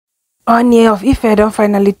Ooni of Ife don't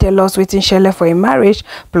finally tell us wetin shele for a marriage,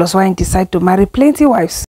 plus why he decide to marry plenty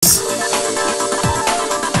wives.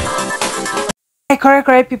 My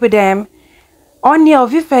correct people them. Ooni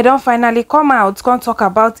of Ife don't finally come out, come talk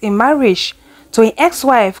about a marriage to an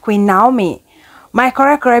ex-wife, Queen Naomi. My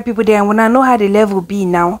correct people them, when I know how the level be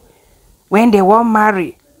now, when they won't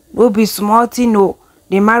marry, no be small thing, no.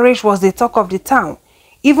 The marriage was the talk of the town.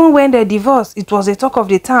 Even when they divorced, it was the talk of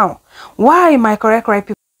the town. Why, my correct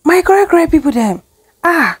people? My correct people them.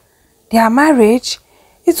 Their marriage,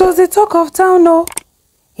 it was the talk of town, no.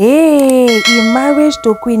 Hey, in marriage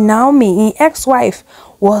to Queen Naomi, in ex-wife,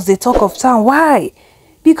 was the talk of town. Why?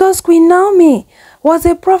 Because Queen Naomi was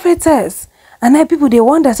a prophetess. And then people, they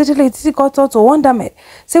wonder, certainly it's got out to wonderment.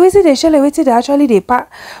 So we see they shall wait till they actually they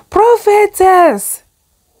prophetess.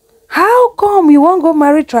 How come you won't go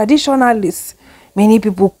marry traditionalists? Many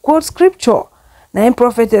people quote scripture. Now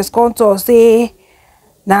prophetess come to say,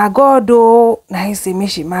 now God though, now he say me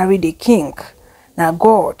she marry the king. Now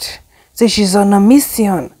God. So she's on a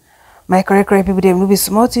mission. My correct people, them will be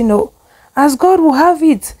smart, you know. As God will have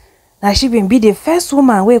it. Now she been be the first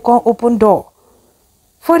woman where come open door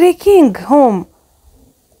for the king home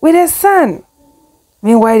with a son.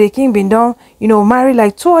 Meanwhile, the king been done, you know, marry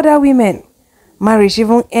like 2 other women. Marriage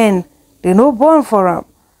even end. They no born for him.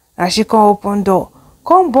 And she come open door.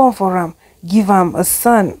 Come born for him. Give him a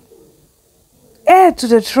son. Heir to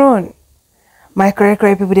the throne. My correct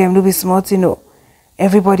people, them will be smart, you know.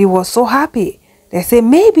 Everybody was so happy. They say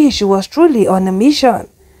maybe she was truly on a mission.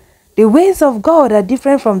 The ways of God are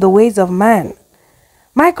different from the ways of man.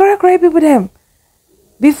 My correct people, them.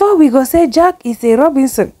 Before we go say Jack is a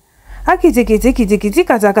Robinson. Wait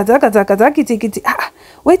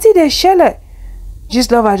till they shell.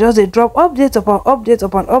 Just lover just they drop update upon update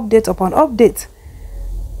upon update upon update.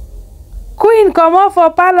 Queen come up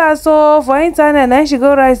for palace so for internet, and then she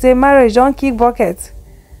go write say marriage don't kick bucket.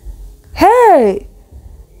 Hey,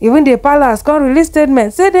 even the palace can't release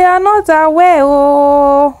statement say they are not aware.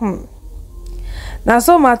 Now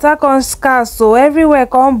so matter come scarce, so everywhere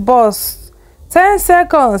come bust. 10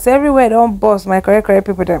 seconds everywhere don't bust. My correct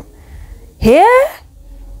people them. Here,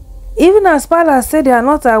 even as palace say they are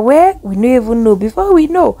not aware, we don't even know before we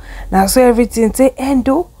know. Now so everything say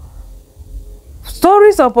endo.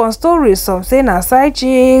 Stories upon stories. Some say na side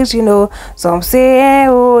chicks, you know. Some say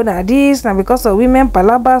oh na this, na because of women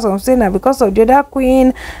palaba. Some say na because of the other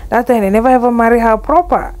queen. That time they never ever marry her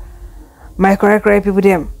proper. My correct people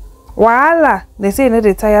them. Voila, they say you know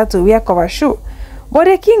they tired to wear cover shoe. But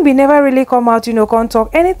the king be never really come out, you know, can't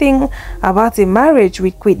talk anything about a marriage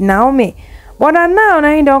with Queen Naomi. But now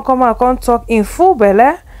he don't come out, can't talk in full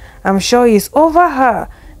belly. I'm sure he's over her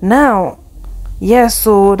now. Yes,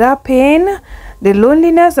 so that pain, the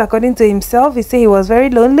loneliness, according to himself, he said he was very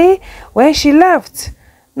lonely when she left.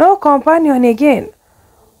 No companion again.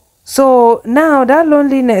 So now that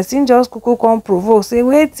loneliness, in just cuckoo come provoke, say,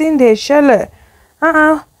 waiting the shell.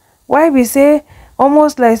 Why we say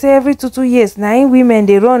almost like say every 2 years, 9 women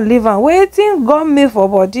they run live and waiting got me for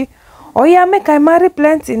body. Oh yeah, make I marry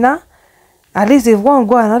plenty now. At least if one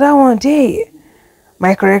go, another one day.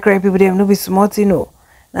 My correct people them no be smart, you know.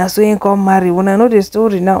 Now so you come marry. When I know the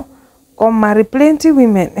story now, come marry plenty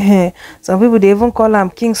women. Some people they even call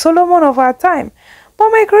him King Solomon of our time. But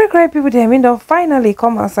my correct people them don't finally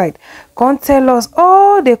come outside. Come tell us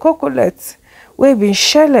all the cocolates we been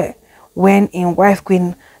shell when in wife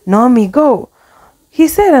Queen Naomi go. He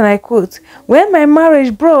said, and I quote, when my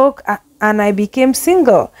marriage broke and I became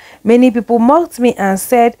single, many people mocked me and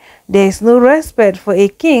said, there is no respect for a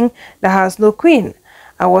king that has no queen.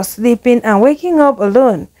 I was sleeping and waking up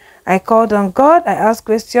alone. I called on God. I asked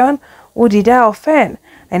questions, who did I offend?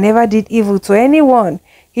 I never did evil to anyone.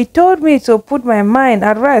 He told me to put my mind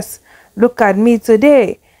at rest. Look at me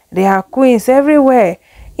today. There are queens everywhere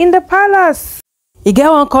in the palace. You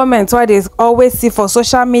get one comment why they always see for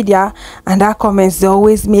social media, and that comments they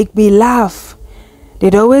always make me laugh.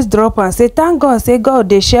 They'd always drop and say, thank God, say God,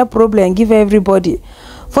 they share problem, give everybody.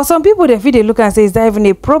 For some people, they feel they look and say, is that even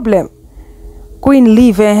a problem? Queen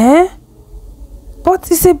leave,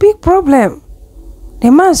 But it's a big problem.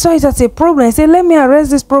 The man saw it as a problem. He said, let me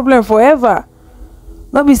arrest this problem forever.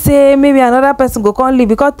 Not be say maybe another person go can't leave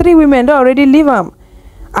because 3 women don't already leave him.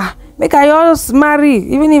 Make I always marry,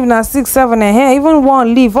 even if na 6, 7, even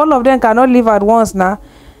one leave. All of them cannot live at once now.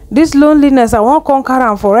 This loneliness, I won't conquer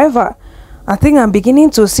them forever. I think I'm beginning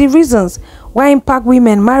to see reasons why impact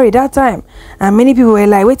women marry that time. And many people were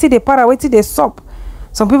like, wait till they para, wait till they stop.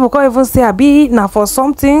 Some people can't even say, I be now for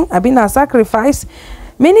something, I be now sacrifice.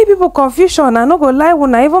 Many people confusion. I no go lie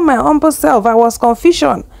when I even my humble self, I was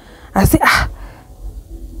confusion. I say,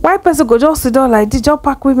 Why person go just sit down like this, just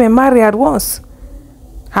pack women marry at once?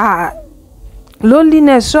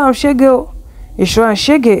 Loneliness show am shege o. E show am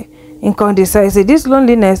shege. In con decide say this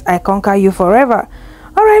loneliness I conquer you forever.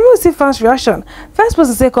 Alright, we'll see fans reaction. First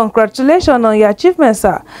person say congratulations on your achievement,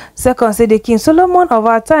 sir. Second say the King Solomon of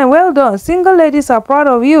our time, well done. Single ladies are proud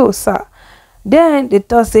of you, sir. Then the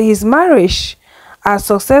third say his marriage are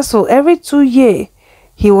successful. Every 2 years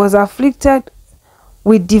he was afflicted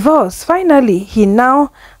with divorce. Finally, he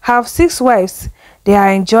now have 6 wives. They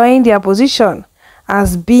are enjoying their position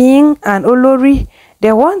as being an Olori.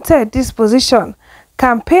 They wanted this position.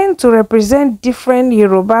 Campaign to represent different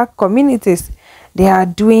Yoruba communities. They are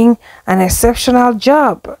doing an exceptional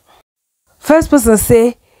job. First person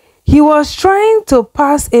say he was trying to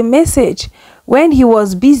pass a message when he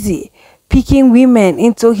was busy picking women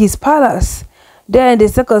into his palace. Then the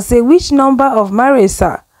second say, which number of marriage,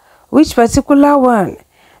 sir? Which particular one?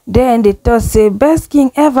 Then the third say, best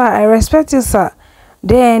king ever, I respect you, sir.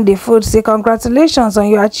 Then the fourth say, congratulations on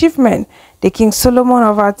your achievement, the King Solomon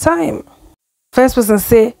of our time. First person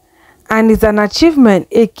say, and it's an achievement,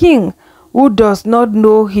 a king who does not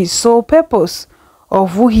know his sole purpose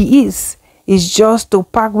of who he is just to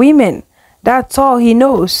pack women. That's all he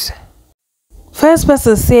knows. First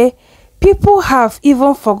person say, people have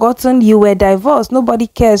even forgotten you were divorced. Nobody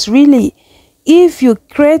cares really. If you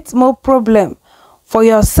create more problem for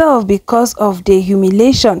yourself because of the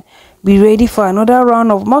humiliation, be ready for another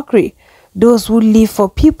round of mockery. Those who live for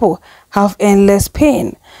people have endless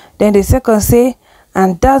pain. Then the second say,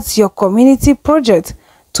 and that's your community project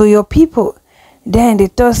to your people. Then the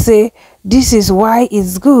third say, this is why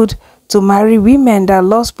it's good to marry women that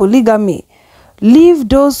loves polygamy. Leave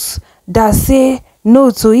those that say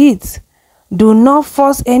no to it. Do not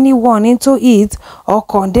force anyone into it or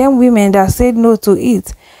condemn women that said no to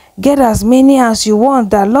it. Get as many as you want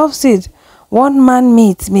that loves it. One man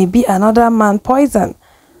meat may be another man poison.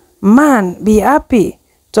 Man, be happy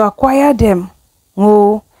to acquire them.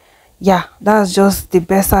 Oh, yeah, that's just the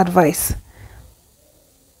best advice.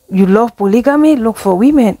 You love polygamy, look for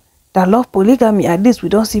women that love polygamy. At least we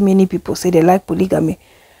don't see many people say they like polygamy.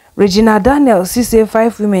 Regina Daniels, she say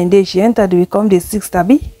 5 women there, she entered to become the 6th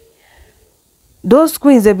Abi. Those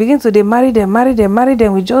queens, they begin to marry them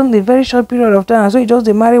with just a very short period of time. So you just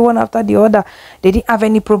they marry one after the other. They didn't have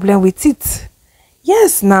any problem with it.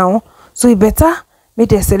 Yes, now. So you better make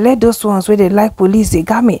they select those ones where they like police, they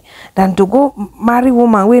got me, than to go marry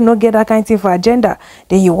woman where no get that kind of thing for agenda.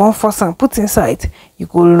 Then you won't force and put inside. You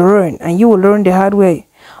go learn, and you will learn the hard way.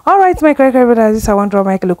 Alright, my correct brothers, this is I want to draw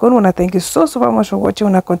Michael Okon. Thank you so much for watching.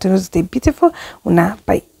 Una continue to stay beautiful. Una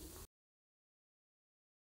bye.